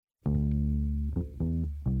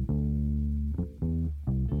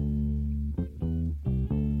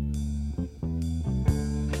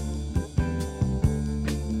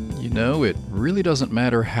know, it really doesn't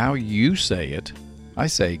matter how you say it. I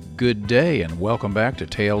say good day and welcome back to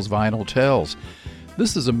Tales Vinyl Tells.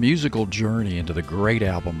 This is a musical journey into the great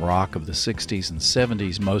album rock of the 60s and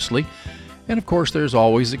 70s mostly, and of course there's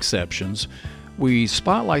always exceptions. We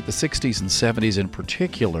spotlight the 60s and 70s in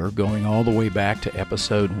particular, going all the way back to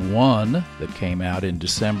episode 1 that came out in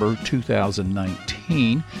December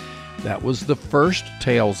 2019. That was the first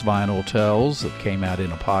Tales Vinyl Tells that came out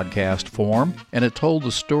in a podcast form, and it told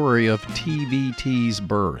the story of TVT's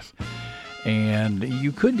birth. And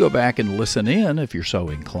you could go back and listen in if you're so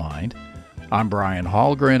inclined. I'm Brian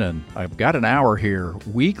Hallgren, and I've got an hour here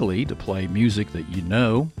weekly to play music that you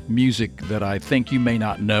know, music that I think you may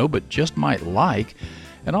not know but just might like,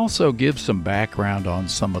 and also give some background on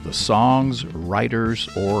some of the songs, writers,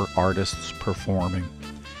 or artists performing.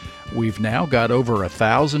 We've now got over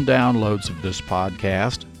 1,000 downloads of this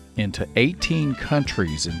podcast into 18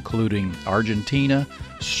 countries, including Argentina,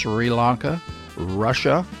 Sri Lanka,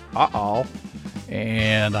 Russia,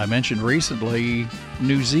 and I mentioned recently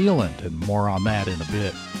New Zealand, and more on that in a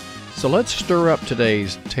bit. So let's stir up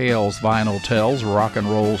today's Tales Vinyl Tells rock and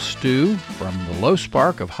roll stew from the Low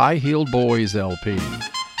Spark of High Heeled Boys LP.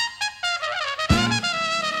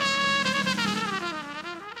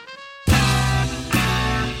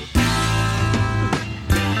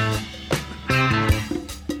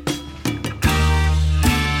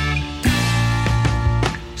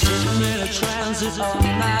 All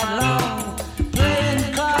night long,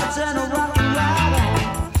 playing cards and a rock and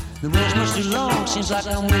ride. The road's much too long, seems like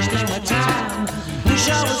I'm wasting my time. Wish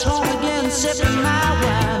I was home again, sipping my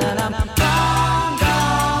wine, and I'm gone,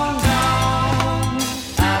 gone, gone.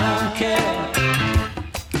 I don't care,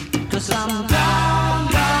 'cause I'm gone,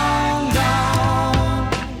 gone, gone.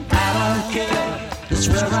 I don't care, that's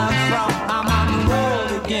where I'm from, I'm on the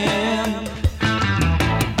road again.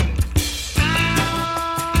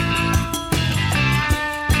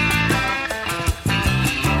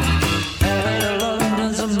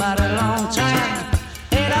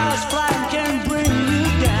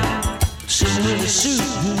 Suit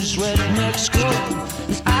whose redneck's coat.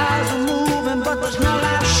 His eyes are moving, but there's no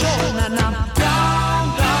life showing. And I'm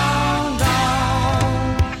gone, gone,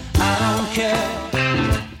 gone. I don't care,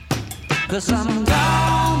 'cause I'm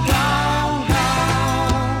gone, gone,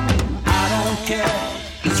 gone. I don't care,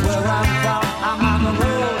 it's where I'm from, I'm on the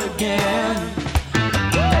road again.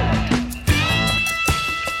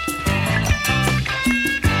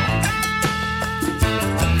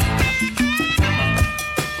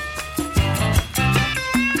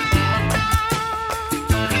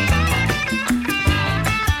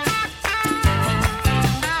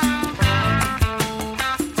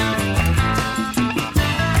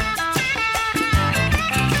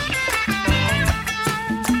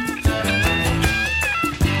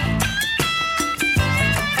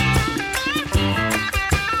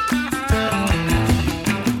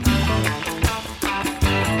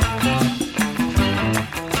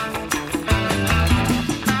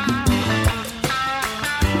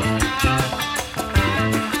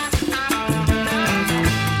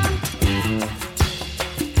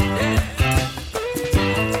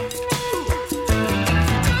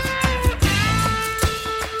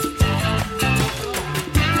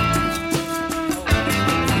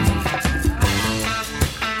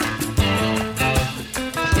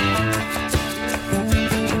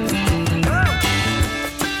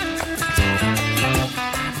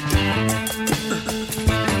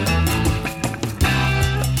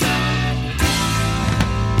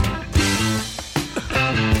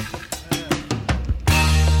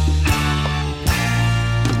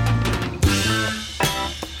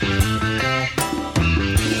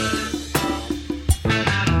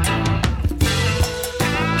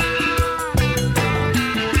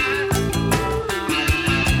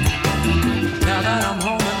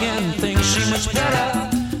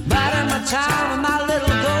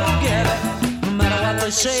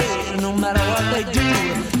 No matter what they do,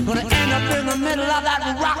 gonna end up in the middle of that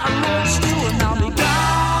rock and roll stew, and I'll be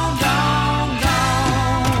gone, gone,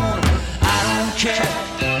 gone. I don't care,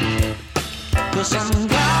 'cause I'm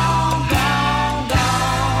gone, gone,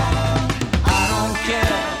 gone. I don't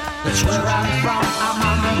care, that's where I'm from, I'm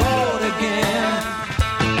on the road again.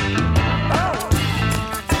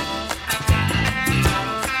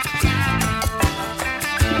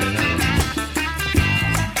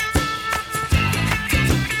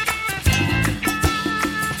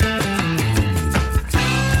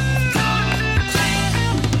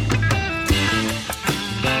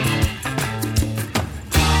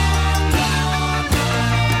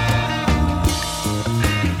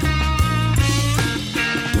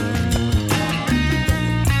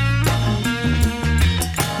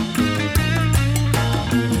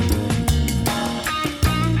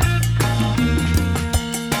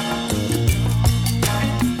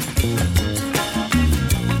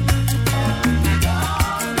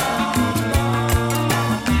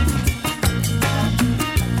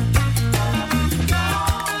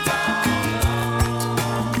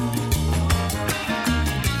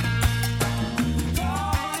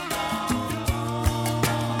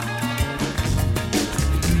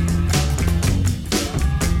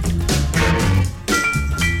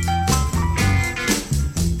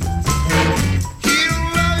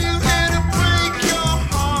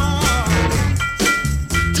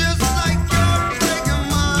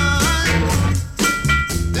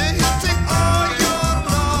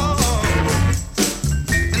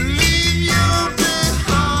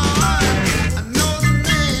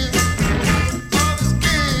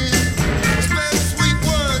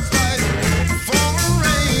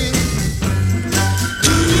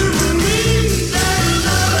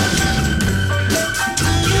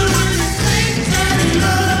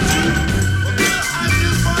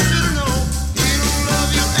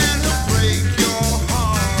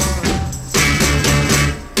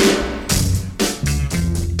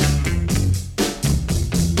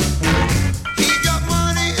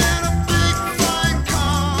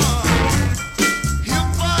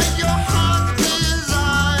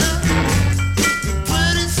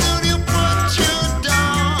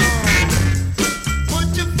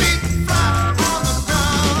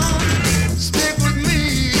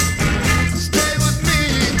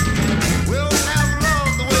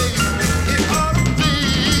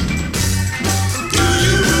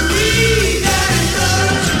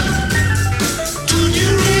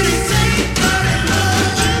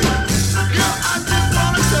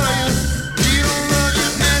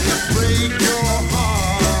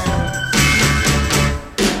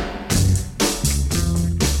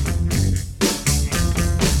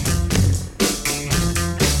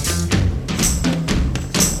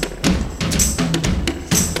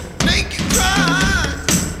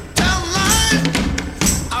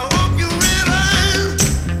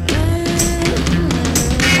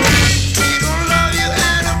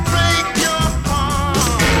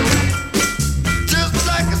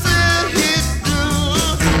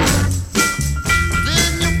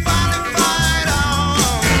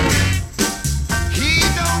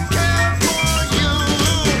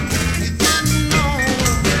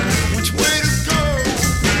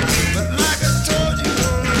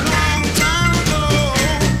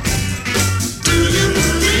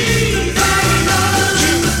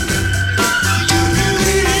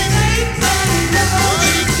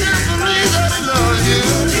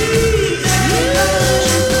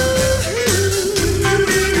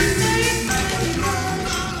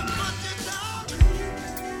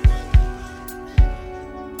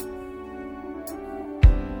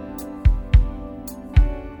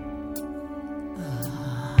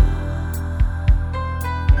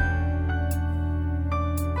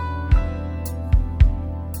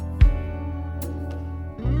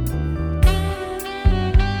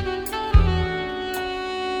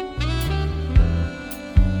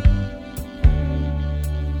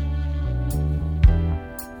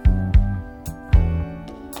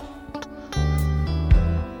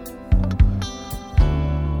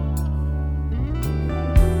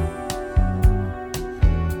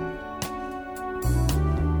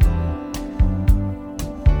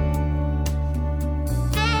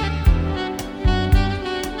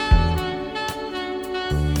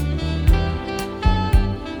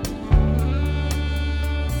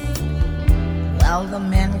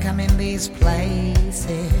 come in these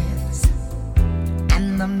places,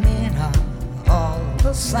 and the men are all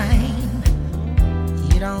the same.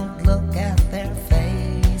 You don't look at their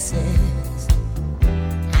faces,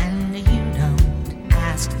 and you don't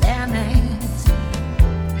ask their names.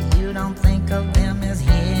 You don't think of them as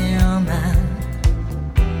human.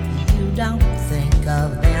 You don't think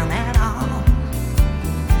of them at all.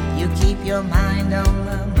 You keep your mind on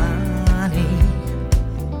the money,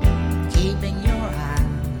 keeping your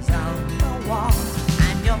eyes on the wall.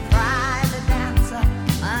 I'm your private dancer,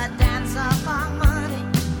 a dancer for money.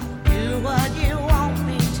 Do what you want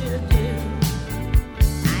me to do.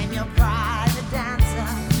 I'm your private dancer,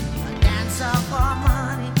 a dancer for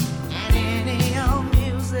money, and any old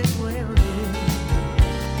music will do.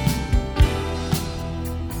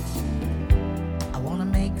 I wanna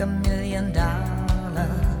make $1 million.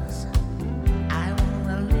 I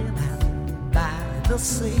wanna live out by the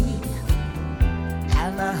sea,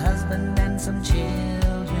 have a husband and some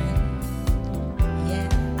children. Yeah,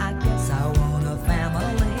 I guess I want a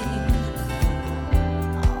family.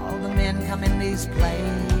 All the men come in these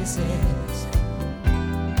places,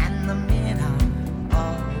 and the men are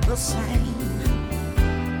all the same.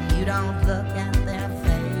 You don't look at their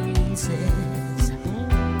faces,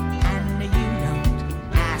 and you don't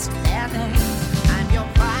ask their names. I'm your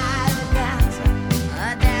private dancer,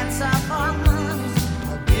 a dancer for money.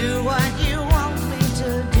 I'll do what you want me to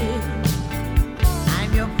do.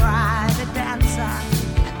 I'm your private dancer,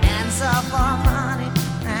 a dancer for money,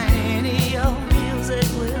 and any old music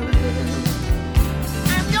will do.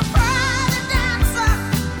 I'm your private dancer,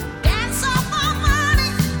 dancer for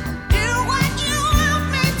money. Do what you want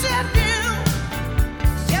me to do.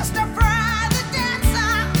 Just a private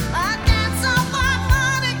dancer, a dancer for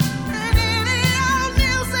money, and any old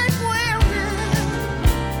music will do.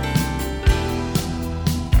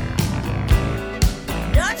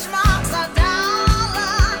 Dutch marks are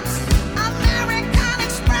dollars. American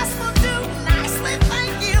Express will do nicely,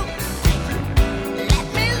 thank you. Let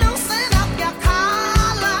me loosen up your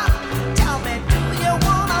collar. Tell me, do you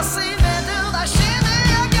wanna see me do the shimmy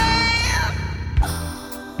again?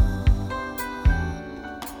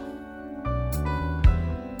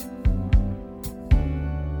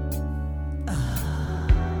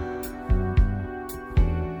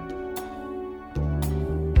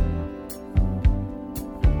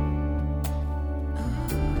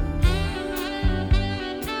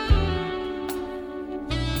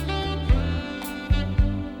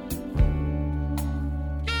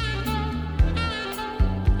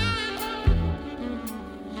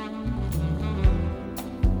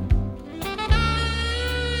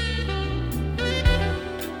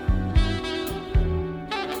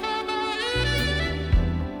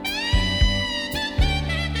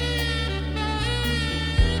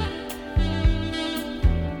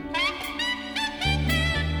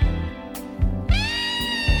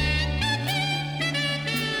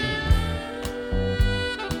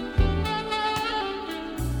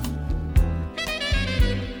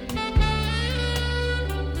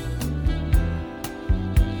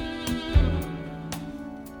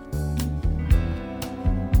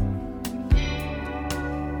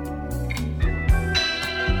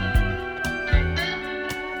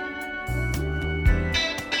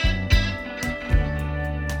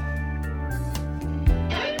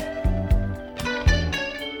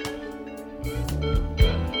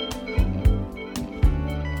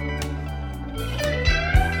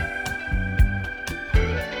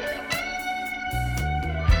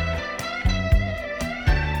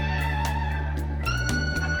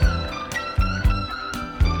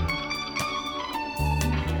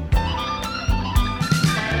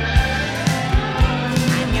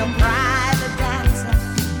 I'm your private dancer,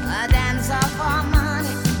 a dancer for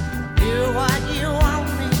money. Do what you want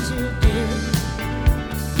me to do.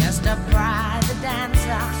 Just a private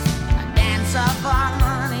dancer, a dancer for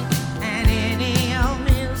money, and any old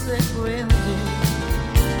music will do.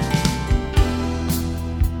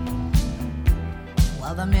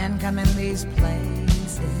 Well, the men come in these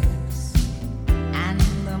places, and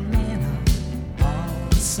the men are all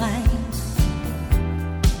the same.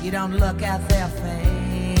 You don't look at their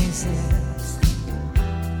faces,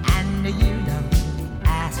 and you don't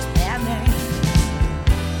ask their names.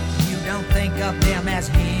 You don't think of them as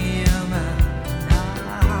human.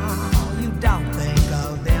 No, you don't think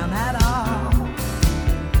of them at all.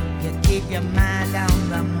 You keep your mind on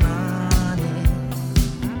the money,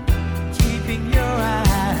 keeping your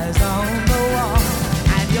eyes on the wall.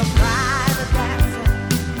 I'm your private dancer,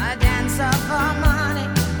 a dancer for money.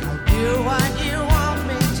 I'll do what you want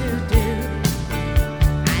me to do.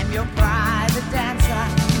 I'm your private dancer,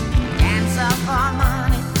 dancer for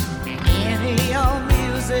money.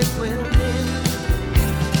 I'm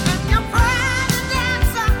your private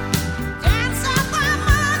dancer, dancer for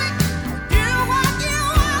money.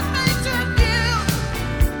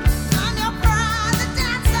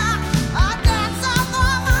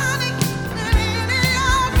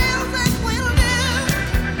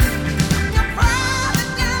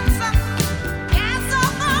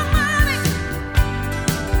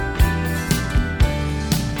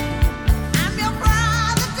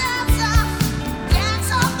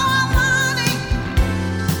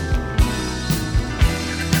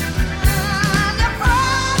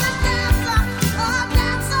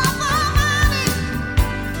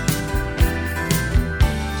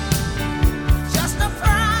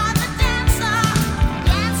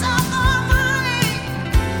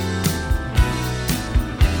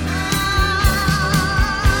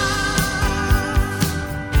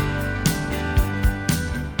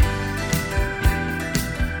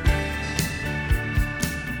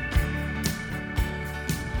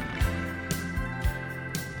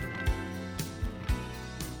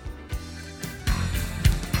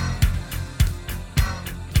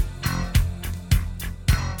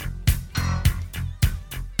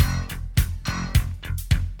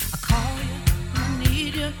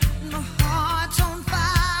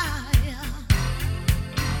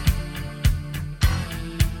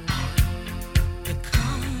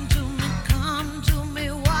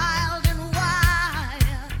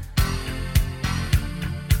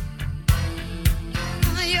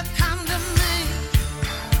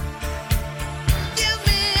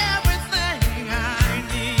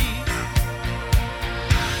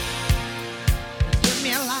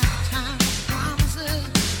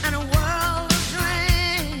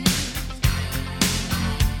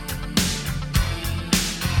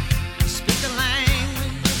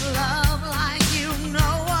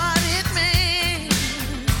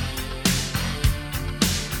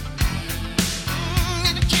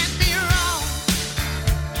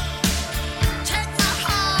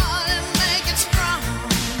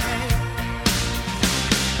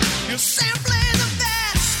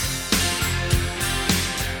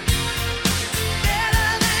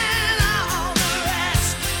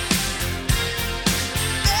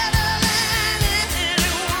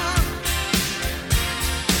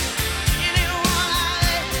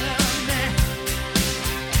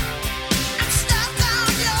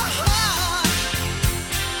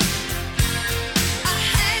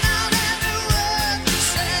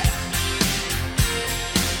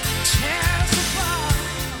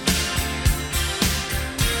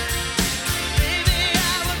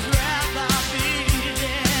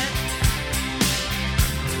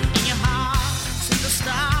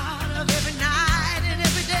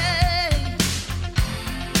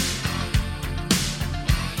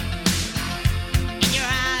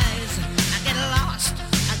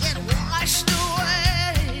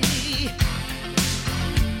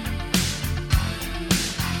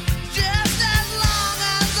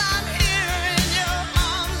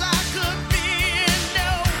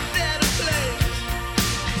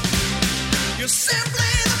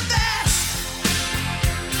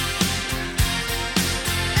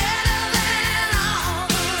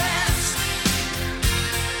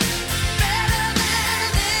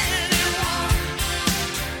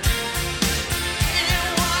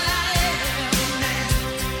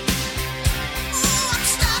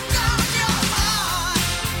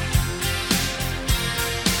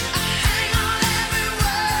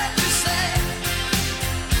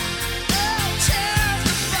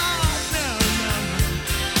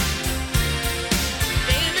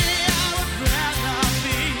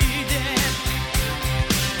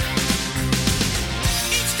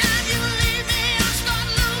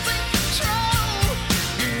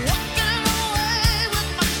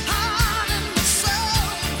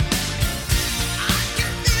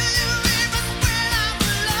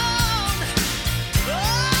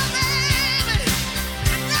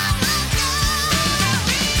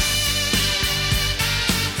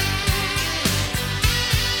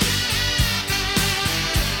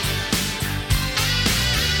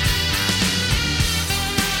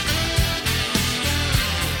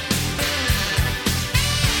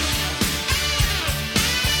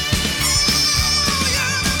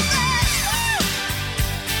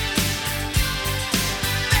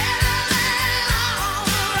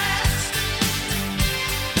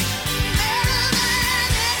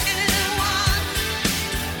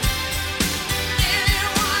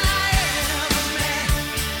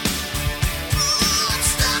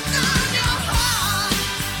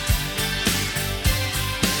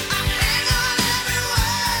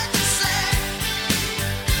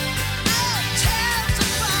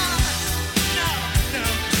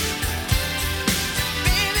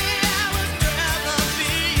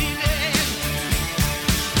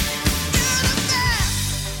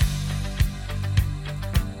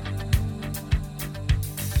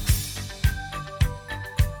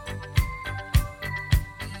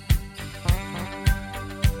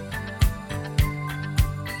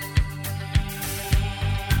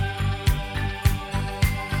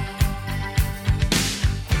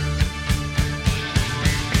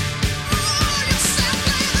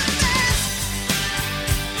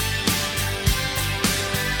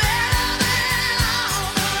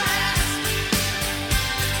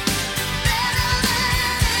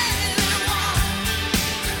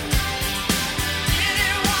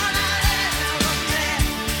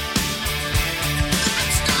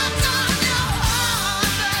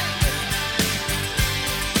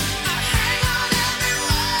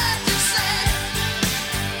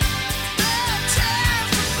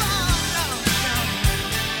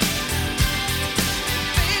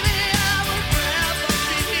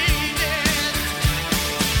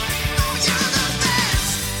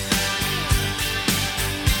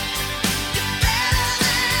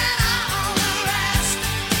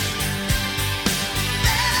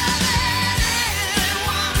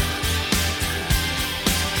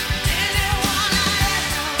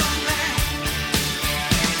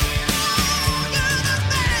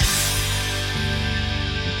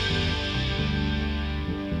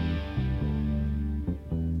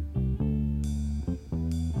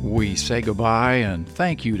 we say goodbye and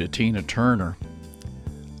thank you to Tina Turner.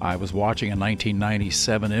 I was watching a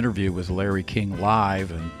 1997 interview with Larry King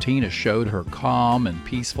Live, and Tina showed her calm and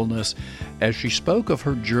peacefulness as she spoke of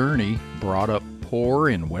her journey. Brought up poor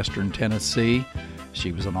in Western Tennessee,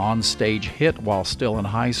 she was an on-stage hit while still in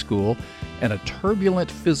high school, and a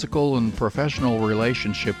turbulent physical and professional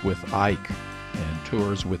relationship with Ike, and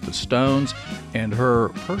tours with the Stones, and her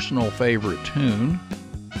personal favorite tune,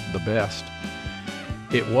 The Best.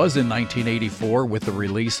 It was in 1984, with the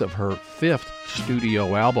release of her fifth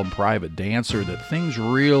studio album, Private Dancer, that things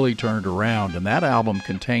really turned around, and that album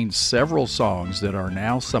contains several songs that are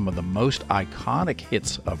now some of the most iconic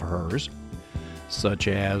hits of hers, such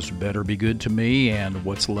as Better Be Good to Me and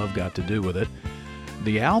What's Love Got to Do with It.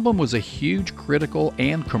 The album was a huge critical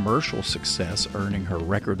and commercial success, earning her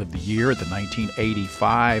Record of the Year at the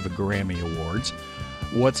 1985 Grammy Awards.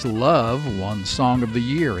 What's Love won Song of the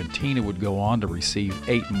Year, and Tina would go on to receive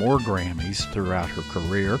 8 more Grammys throughout her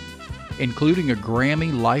career, including a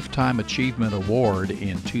Grammy Lifetime Achievement Award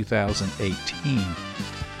in 2018.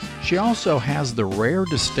 She also has the rare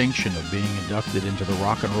distinction of being inducted into the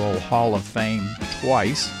Rock and Roll Hall of Fame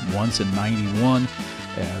twice, once in '91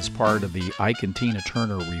 as part of the Ike and Tina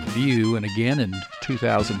Turner Review, and again in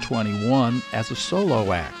 2021 as a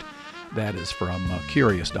solo act. That is from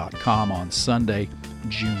Curious.com on Sunday,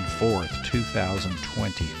 June 4th,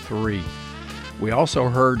 2023. We also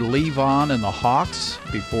heard Levon and the Hawks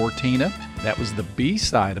before Tina. That was the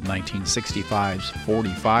B-side of 1965's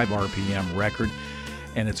 45 RPM record,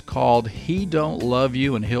 and it's called He Don't Love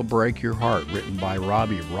You and He'll Break Your Heart, written by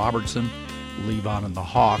Robbie Robertson. Levon and the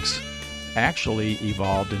Hawks actually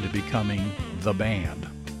evolved into becoming the band.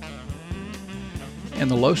 And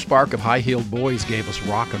the Low Spark of High-Heeled Boys gave us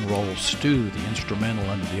Rock and Roll Stew. The instrumental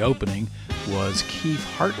under the opening was Keith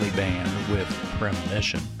Hartley Band with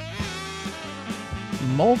Premonition.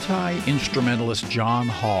 Multi-instrumentalist John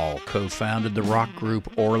Hall co-founded the rock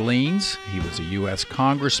group Orleans. He was a U.S.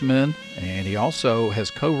 congressman, and he also has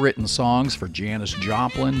co-written songs for Janis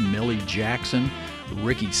Joplin, Millie Jackson,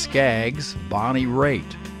 Ricky Skaggs, Bonnie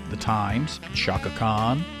Raitt, The Times, Chaka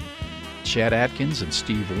Khan, Chet Atkins, and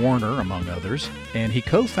Steve Wariner, among others. And he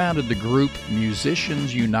co-founded the group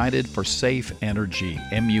Musicians United for Safe Energy,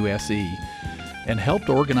 MUSE, and helped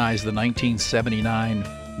organize the 1979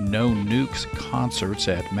 No Nukes concerts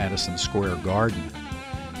at Madison Square Garden.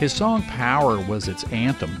 His song Power was its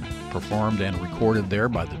anthem, performed and recorded there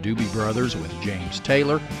by the Doobie Brothers with James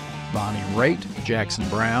Taylor, Bonnie Raitt, Jackson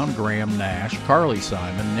Browne, Graham Nash, Carly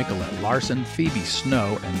Simon, Nicolette Larson, Phoebe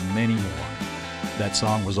Snow, and many more. That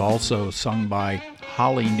song was also sung by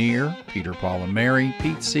Holly Near, Peter, Paul and Mary,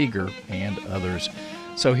 Pete Seeger, and others.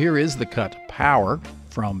 So here is the cut Power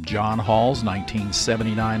from John Hall's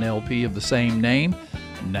 1979 LP of the same name,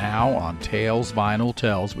 now on Tales Vinyl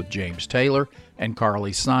Tells with James Taylor and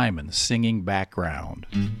Carly Simon singing background.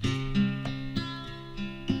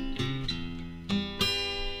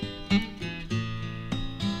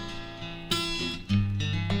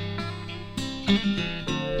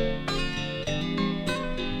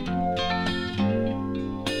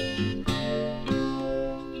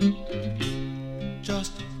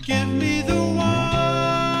 Just give me the warm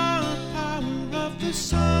power of the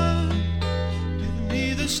sun. Give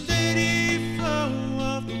me the steady flow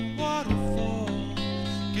of the waterfall.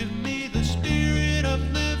 Give me the spirit of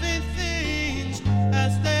living things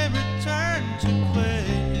as they return to play.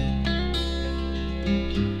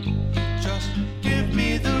 Just give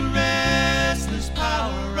me the restless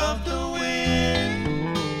power of the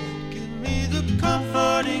wind. Give me the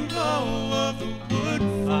comforting glow of the wood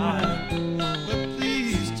fire. But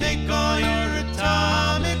please take all your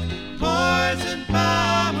atomic poison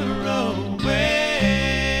power away.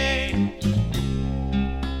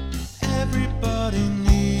 Everybody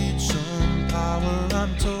needs some power,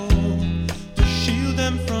 I'm told, to shield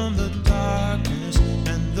them from the darkness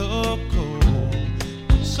and the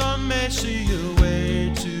cold. Some may see a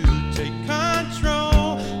way to take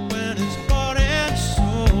control when it's bought and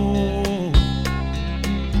sold.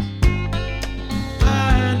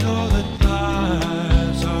 I know that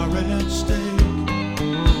lives are at stake,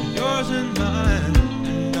 yours and mine,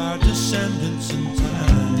 and our descendants in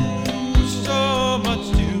time. With so much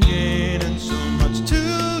to gain and so much to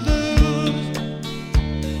lose,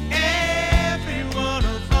 every one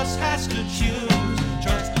of us has to choose.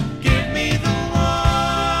 Just give me the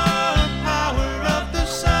one power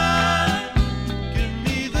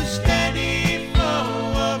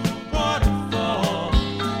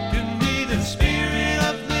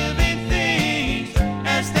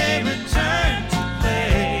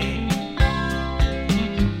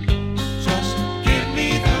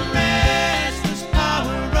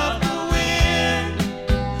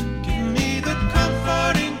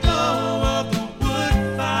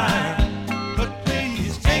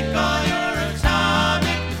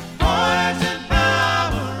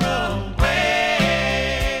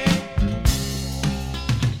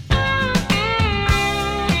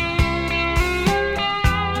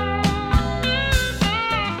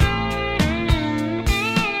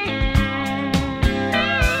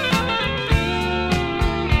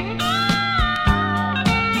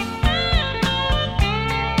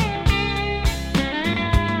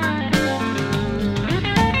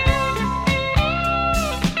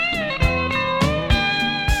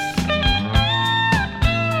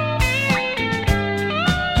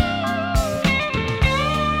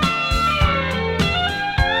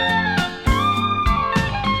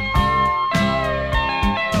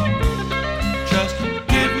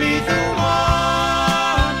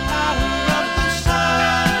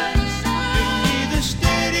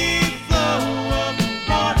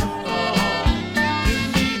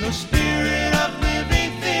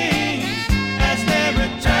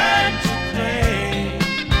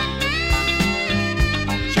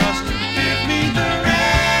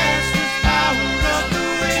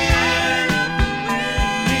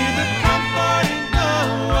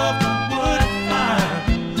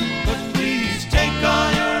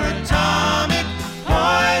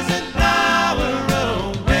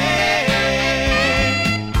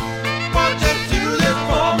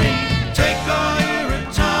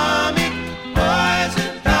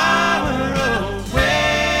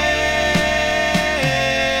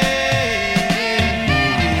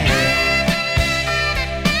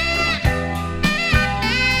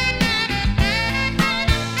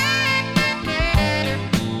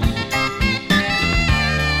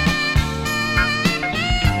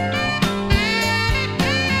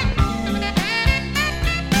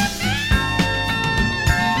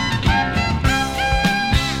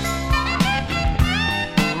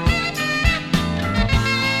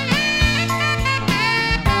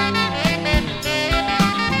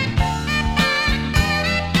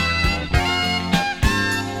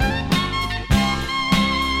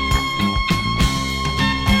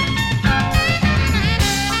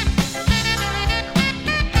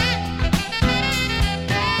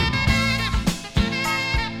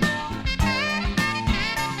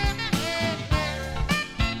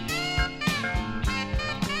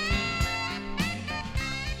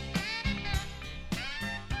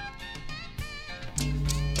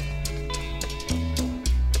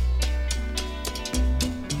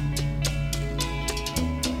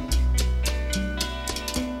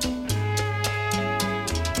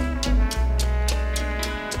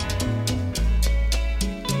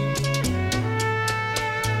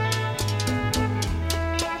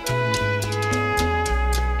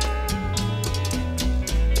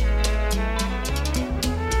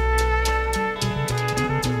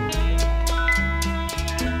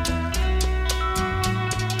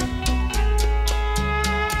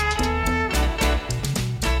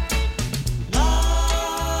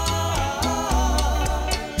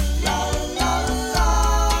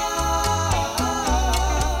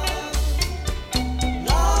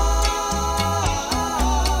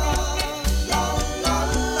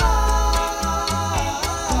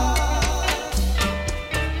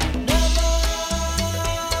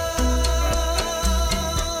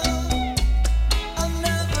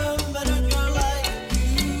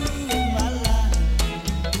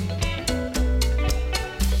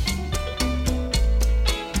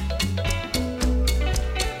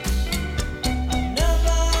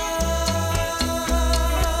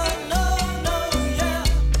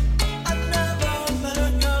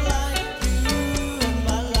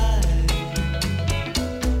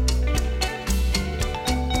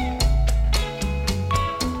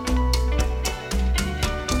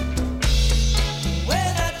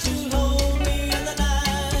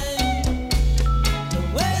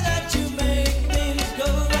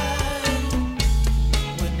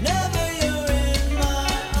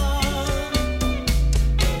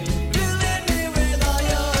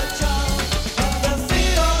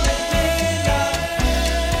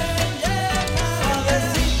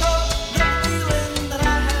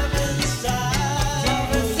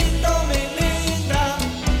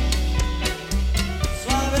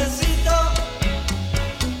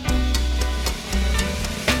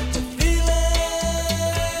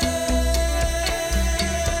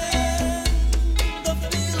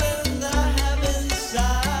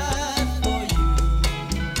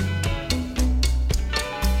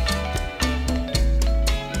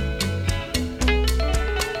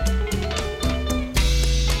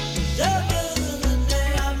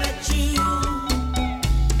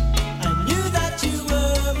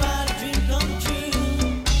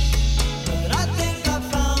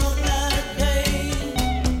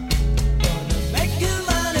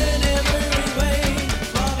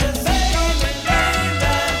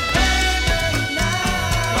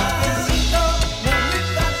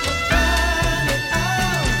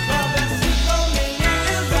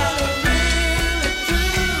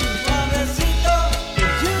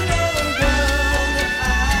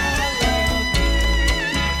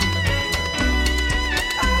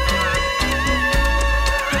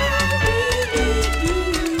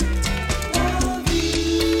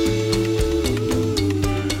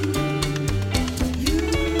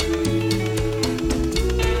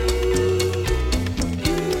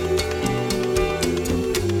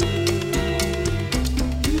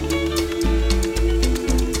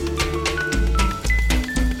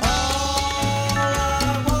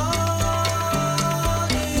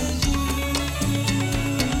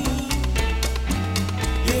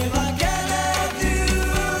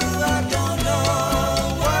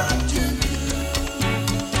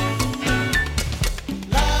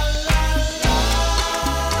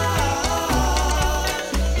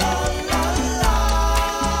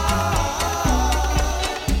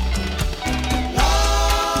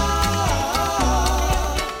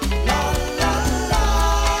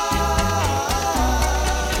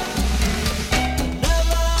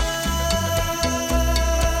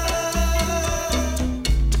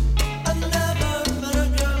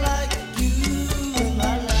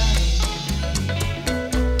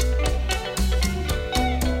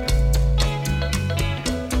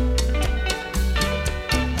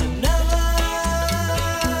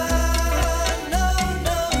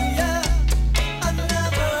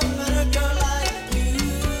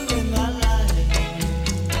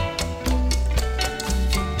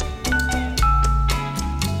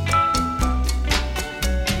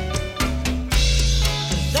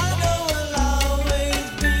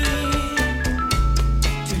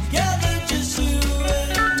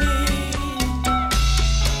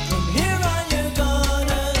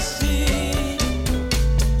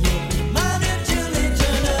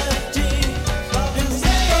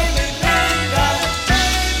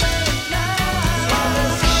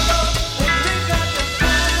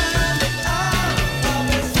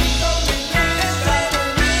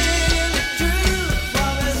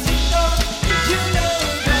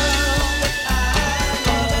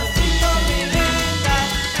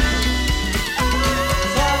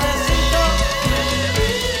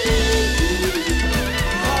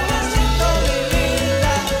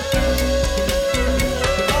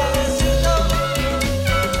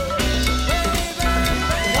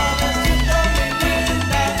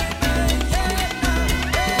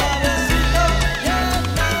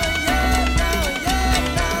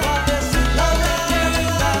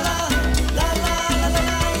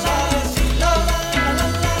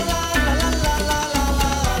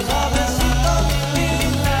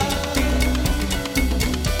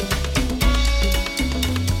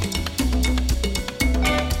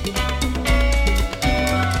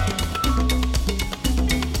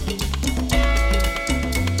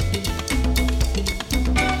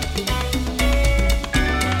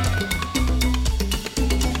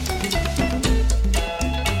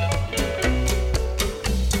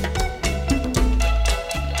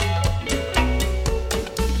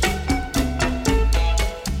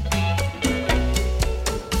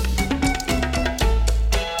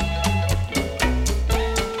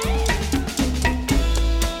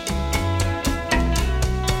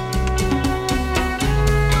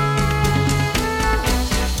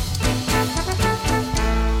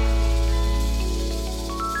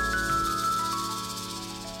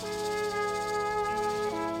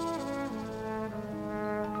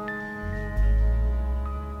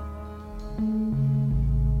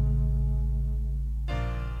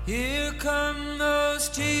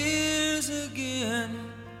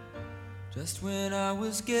Just when I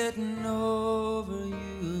was getting over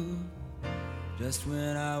you, just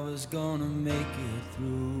when I was gonna make it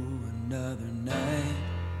through another night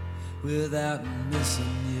without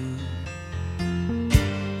missing you,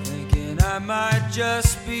 thinking I might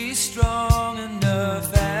just be strong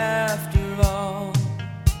enough after all.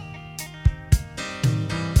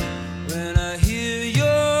 When I hear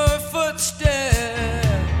your footsteps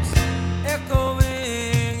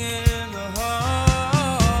echoing in the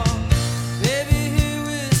hall, baby, here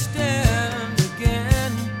we stand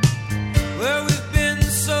again, where we've been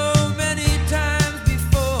so many times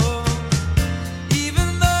before. Even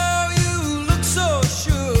though you look so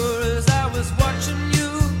sure as I was watching you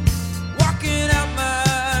walking out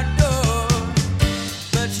my door,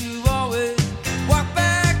 but you always walk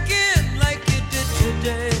back in like you did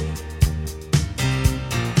today.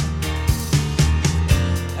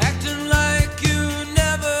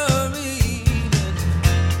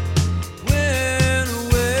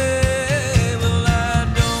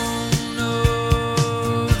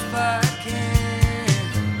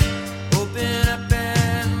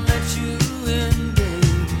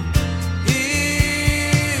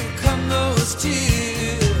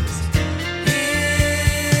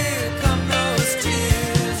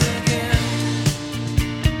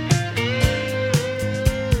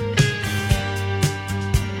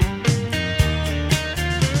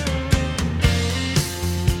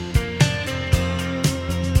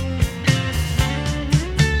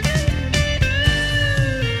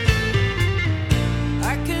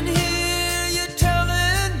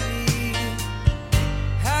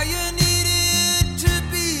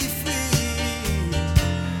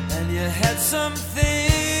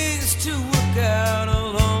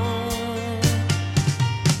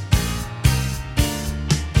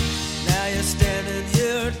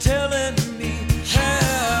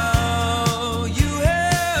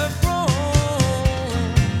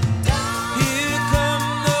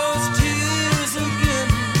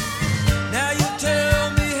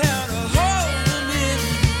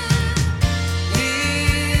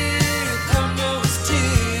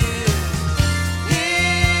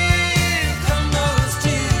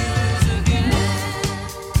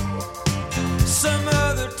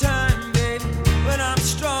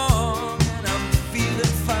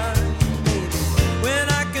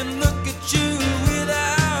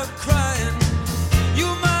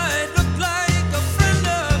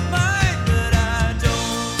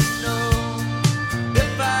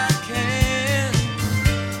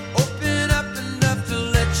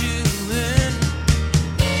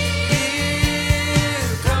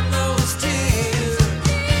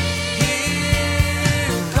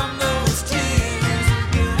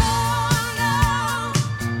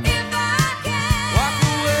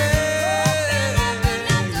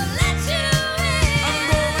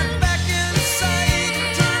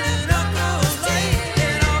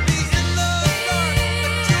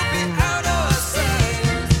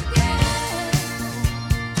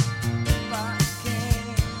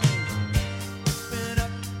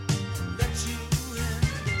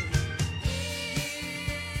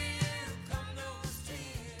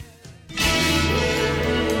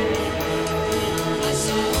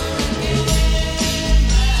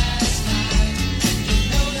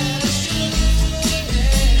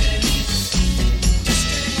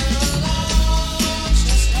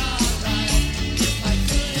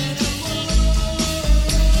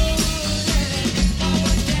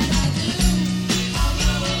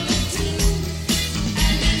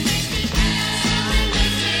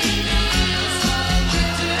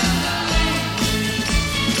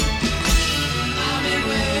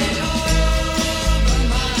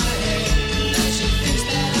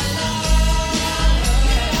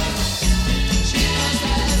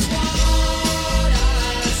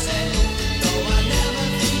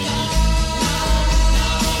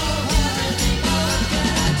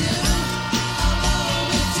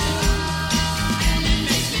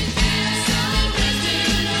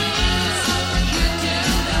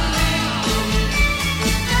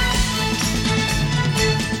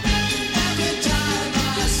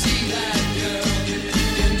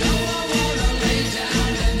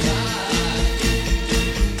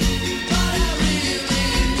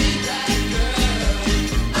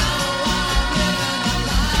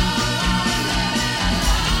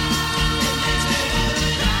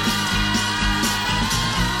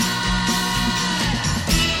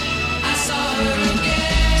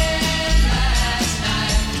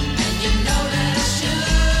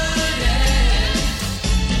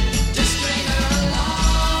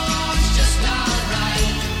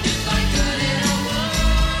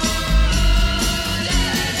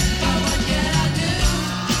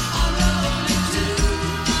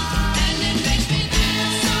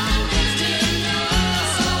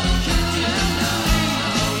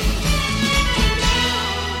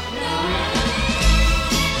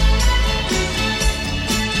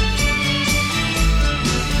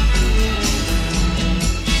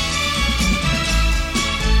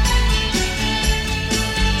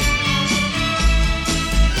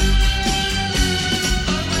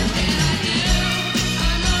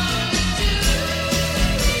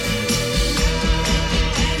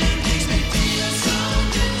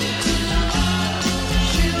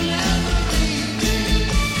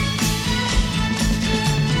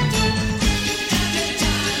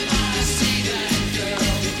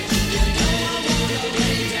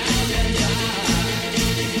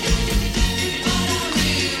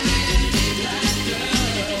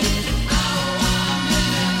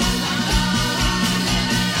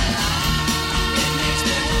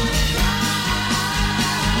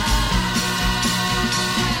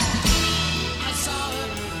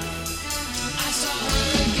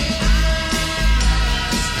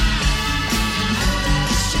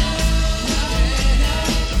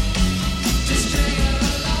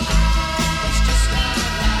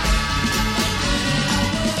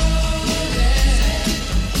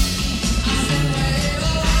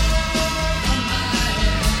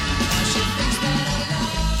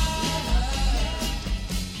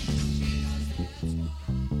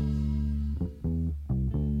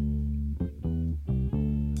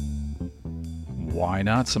 Why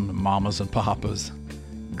not some mamas and papas?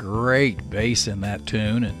 Great bass in that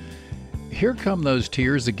tune. And Here Come Those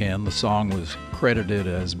Tears Again, the song was credited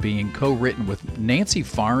as being co-written with Nancy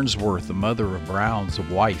Farnsworth, the mother of Brown's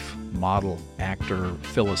wife, model actor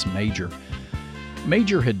Phyllis Major.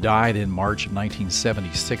 Major had died in March of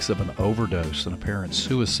 1976 of an overdose and apparent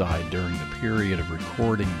suicide during the period of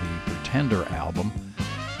recording the Pretender album.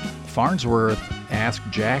 Farnsworth asked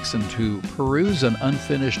Jackson to peruse an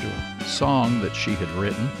unfinished song that she had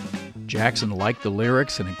written. Jackson liked the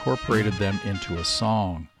lyrics and incorporated them into a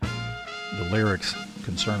song. The lyrics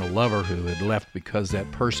concern a lover who had left because that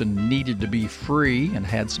person needed to be free and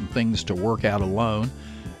had some things to work out alone,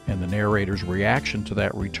 and the narrator's reaction to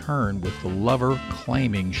that return with the lover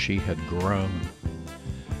claiming she had grown.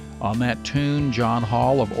 On that tune, John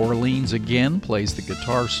Hall of Orleans again plays the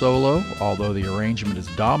guitar solo, although the arrangement is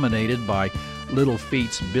dominated by Little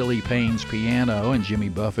Feat's Billy Payne's piano and Jimmy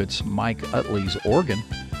Buffett's Mike Utley's organ,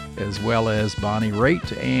 as well as Bonnie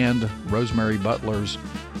Raitt and Rosemary Butler's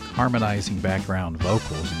harmonizing background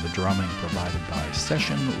vocals and the drumming provided by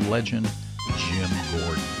session legend Jim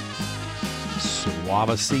Gordon.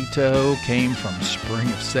 Suavecito came from spring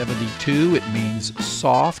of '72. It means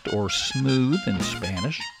soft or smooth in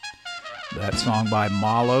Spanish. That song by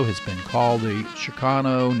Malo has been called the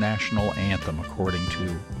Chicano national anthem, according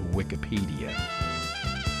to Wikipedia.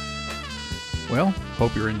 Well,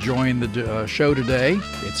 hope you're enjoying the show today.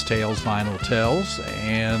 It's Tales Vinyl Tells,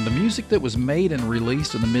 and the music that was made and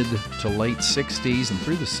released in the mid to late 60s and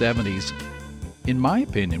through the 70s, in my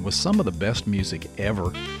opinion, was some of the best music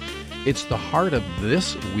ever. It's the heart of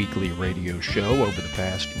this weekly radio show over the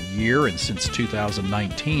past year and since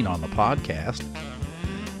 2019 on the podcast.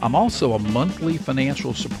 I'm also a monthly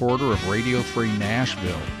financial supporter of Radio Free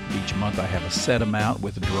Nashville. Each month I have a set amount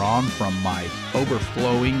withdrawn from my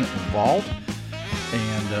overflowing vault,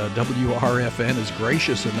 and WRFN is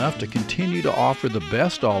gracious enough to continue to offer the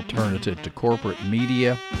best alternative to corporate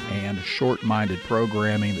media and short-minded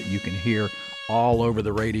programming that you can hear all over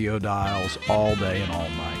the radio dials all day and all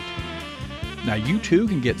night. Now you too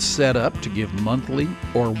can get set up to give monthly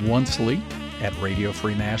or once-ly at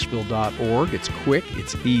radiofreenashville.org. It's quick,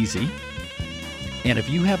 it's easy. And if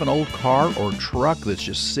you have an old car or truck that's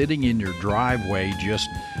just sitting in your driveway, just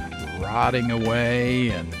rotting away,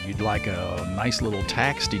 and you'd like a nice little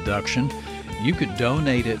tax deduction, you could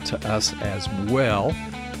donate it to us as well.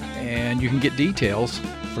 And you can get details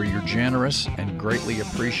for your generous and greatly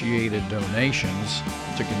appreciated donations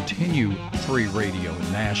to continue free radio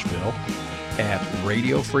in Nashville at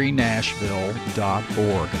radiofreenashville.org,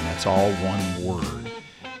 and that's all one word.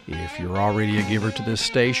 If you're already a giver to this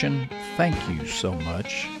station, thank you so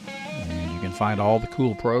much. And you can find all the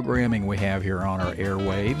cool programming we have here on our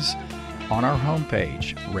airwaves on our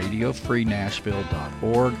homepage,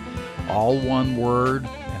 radiofreenashville.org, all one word.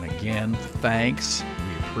 And again, thanks.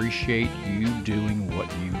 We appreciate you doing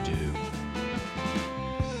what you do.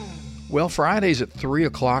 Well, Fridays at 3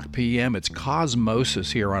 o'clock p.m., it's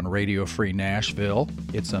Cosmosis here on Radio Free Nashville.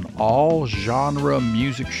 It's an all-genre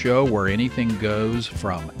music show where anything goes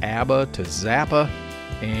from ABBA to Zappa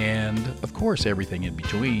and, of course, everything in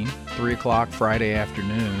between. 3 o'clock Friday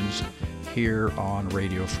afternoons here on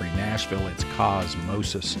Radio Free Nashville. It's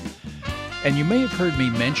Cosmosis. And you may have heard me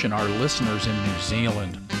mention our listeners in New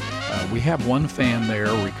Zealand. We have one fan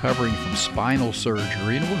there recovering from spinal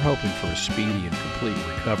surgery, and we're hoping for a speedy and complete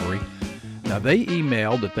recovery. Now, they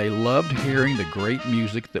emailed that they loved hearing the great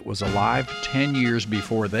music that was alive 10 years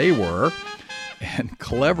before they were, and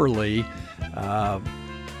cleverly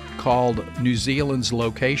called New Zealand's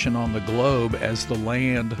location on the globe as the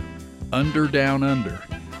land under, down, under.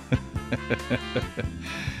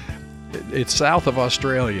 It's south of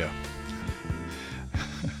Australia.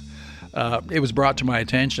 It was brought to my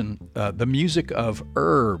attention the music of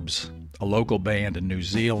Herbs, a local band in New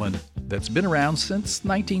Zealand that's been around since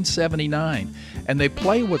 1979, and they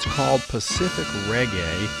play what's called Pacific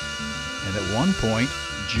Reggae, and at one point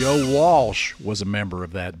Joe Walsh was a member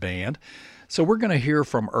of that band. So we're going to hear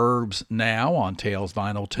from Herbs now on Tales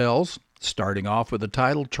Vinyl Tells, starting off with the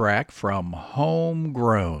title track from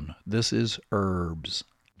Homegrown. This is Herbs.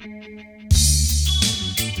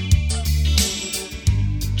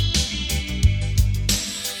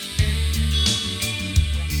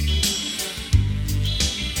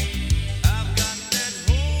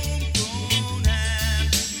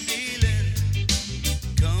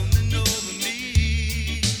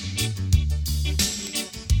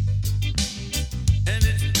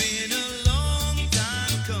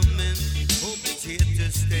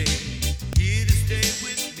 Stay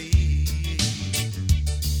with me.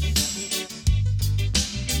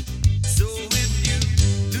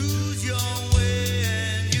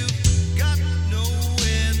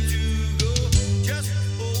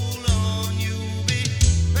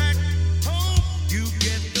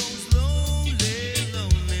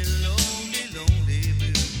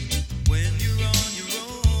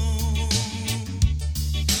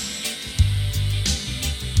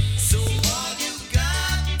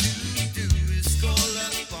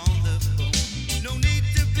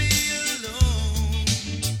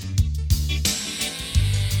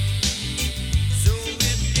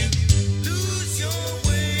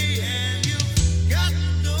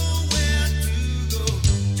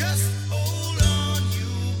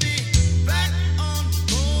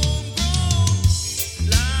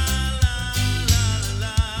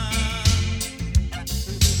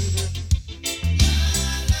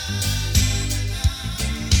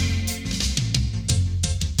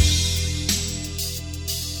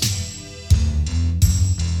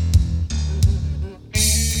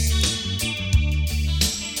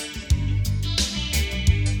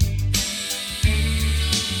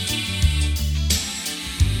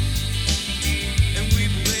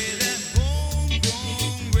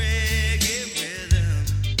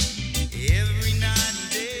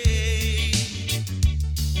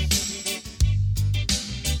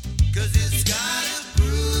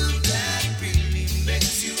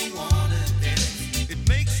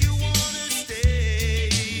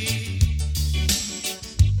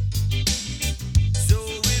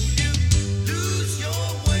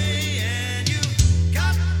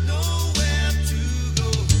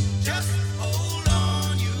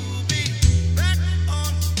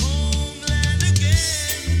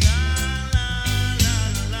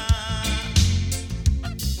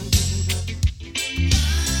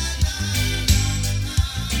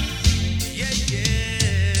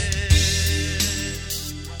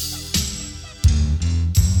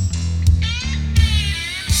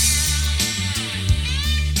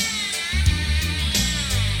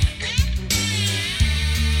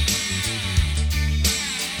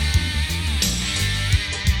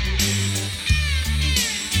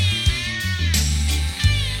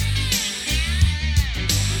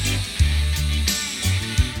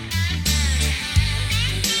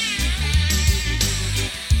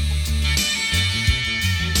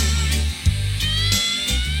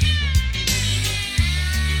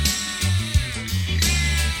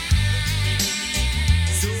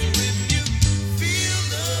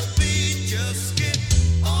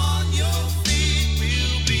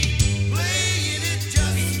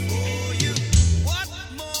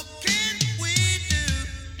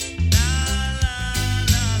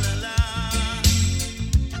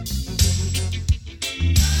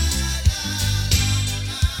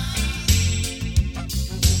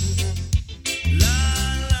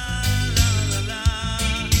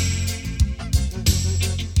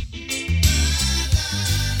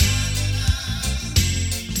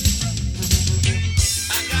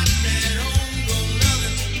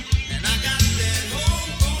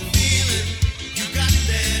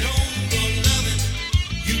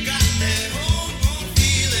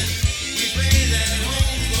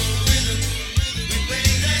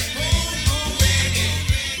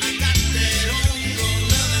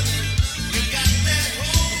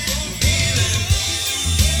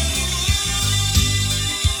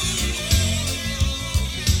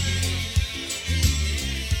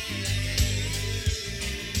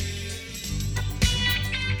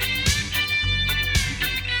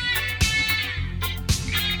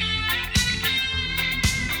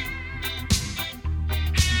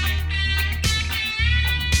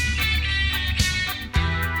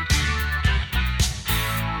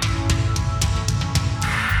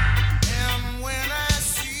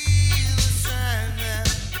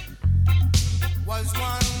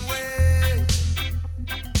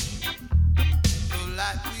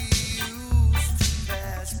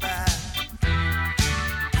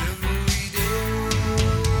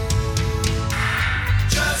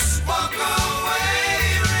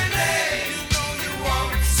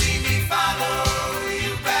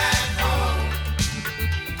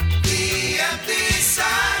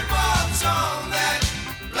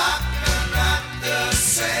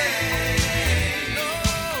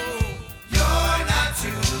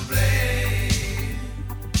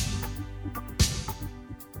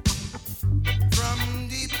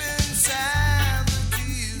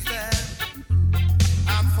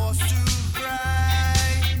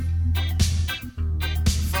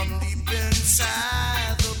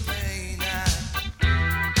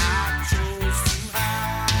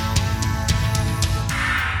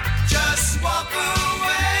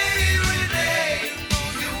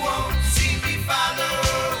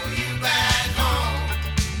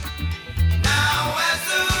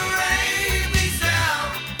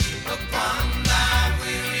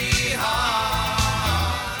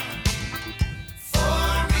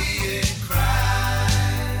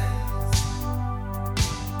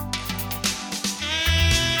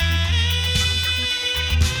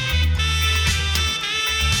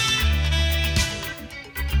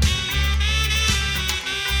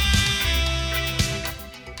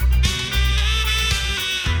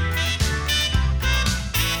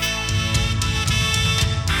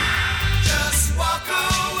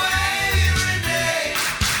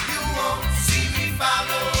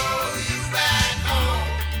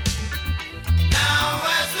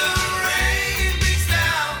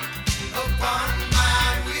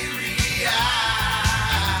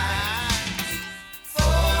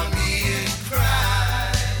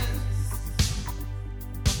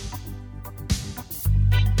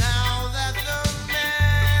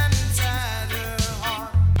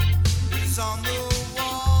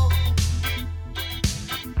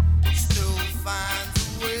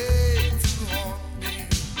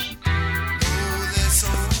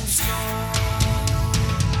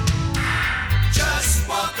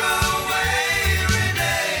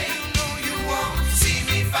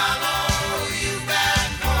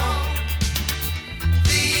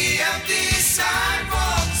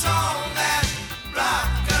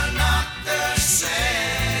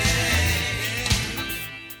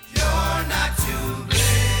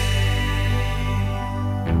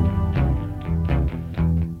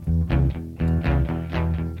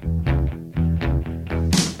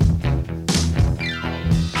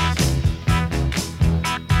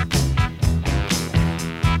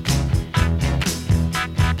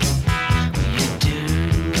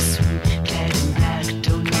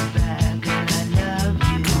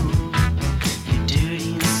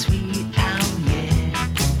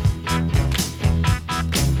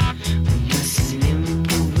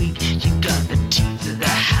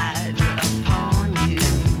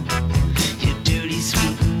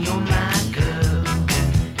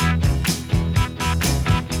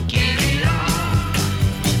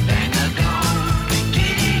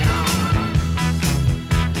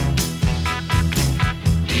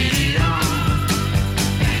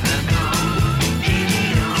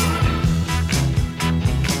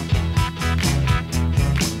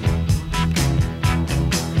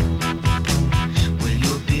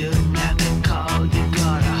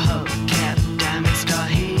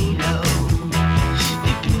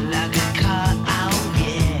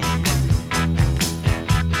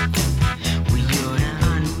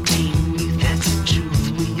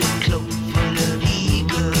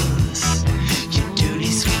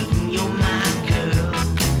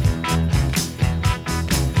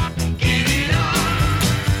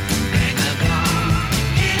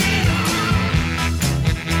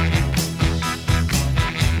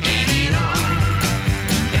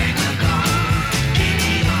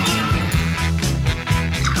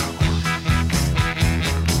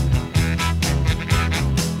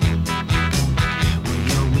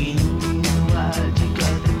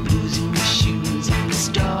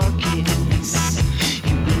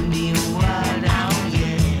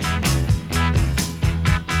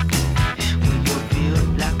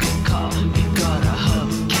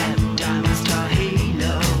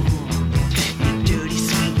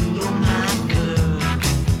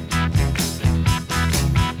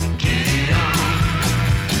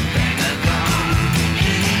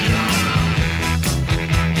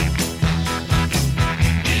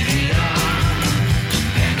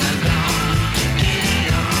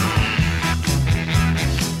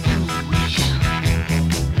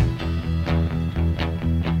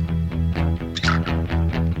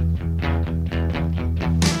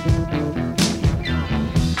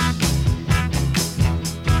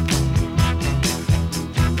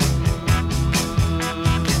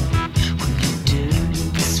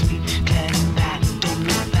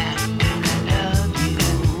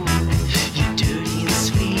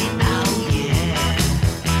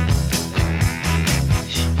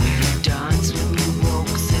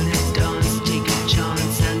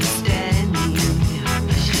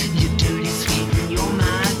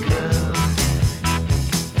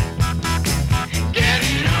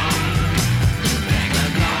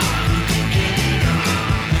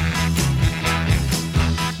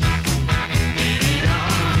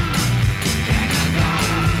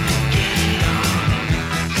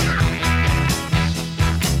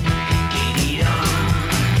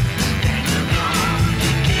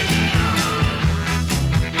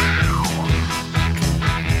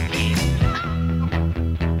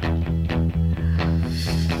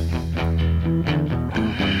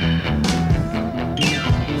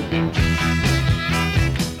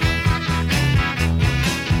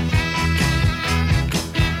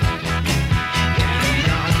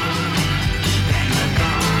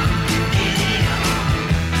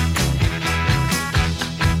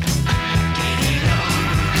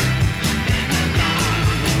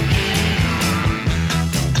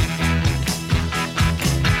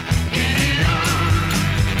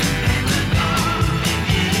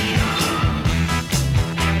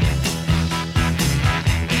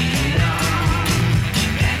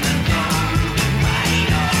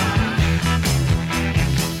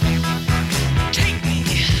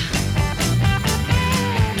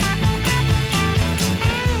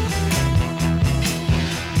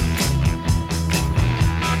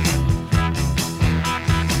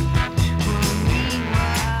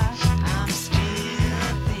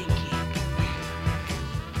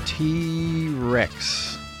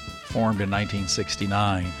 T-Rex, formed in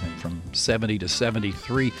 1969, and from 70 to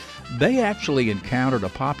 73, they actually encountered a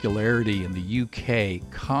popularity in the UK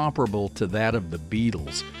comparable to that of the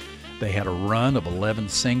Beatles. They had a run of 11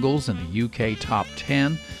 singles in the UK top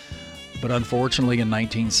 10, but unfortunately in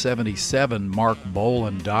 1977, Mark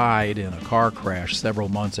Bolan died in a car crash several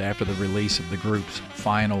months after the release of the group's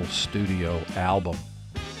final studio album.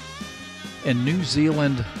 And New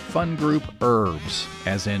Zealand fun group Herbs,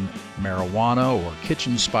 as in marijuana or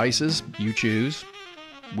kitchen spices, you choose,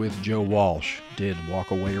 with Joe Walsh, did Walk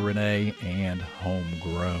Away Renee and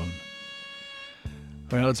Homegrown.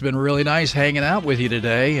 Well, it's been really nice hanging out with you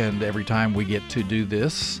today, and every time we get to do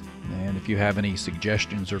this. And if you have any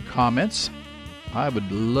suggestions or comments, I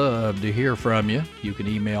would love to hear from you. You can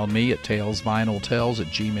email me at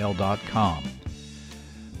talesvinyltales@gmail.com.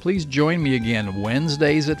 Please join me again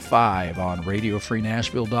Wednesdays at 5 on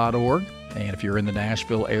radiofreenashville.org. And if you're in the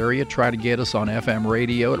Nashville area, try to get us on FM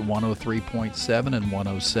radio at 103.7 and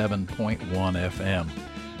 107.1 FM.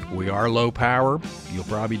 We are low power. You'll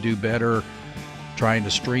probably do better trying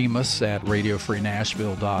to stream us at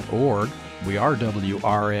radiofreenashville.org. We are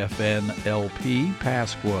WRFN-LP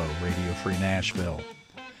Pasquo, Radio Free Nashville.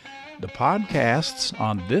 The podcasts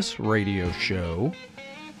on this radio show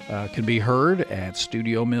can be heard at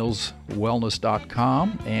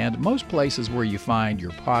studiomillswellness.com and most places where you find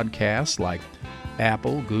your podcasts like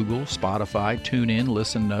Apple, Google, Spotify, TuneIn,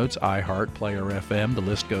 Listen Notes, iHeart, Player FM, the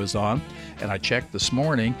list goes on. And I checked this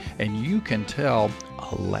morning, and you can tell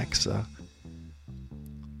Alexa,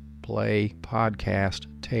 play podcast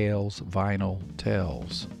Tales Vinyl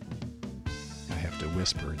Tells. I have to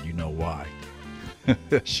whisper, and you know why.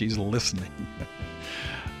 She's listening.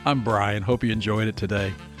 I'm Brian. Hope you enjoyed it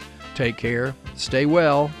today. Take care. Stay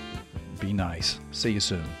well. Be nice. See you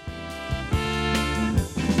soon.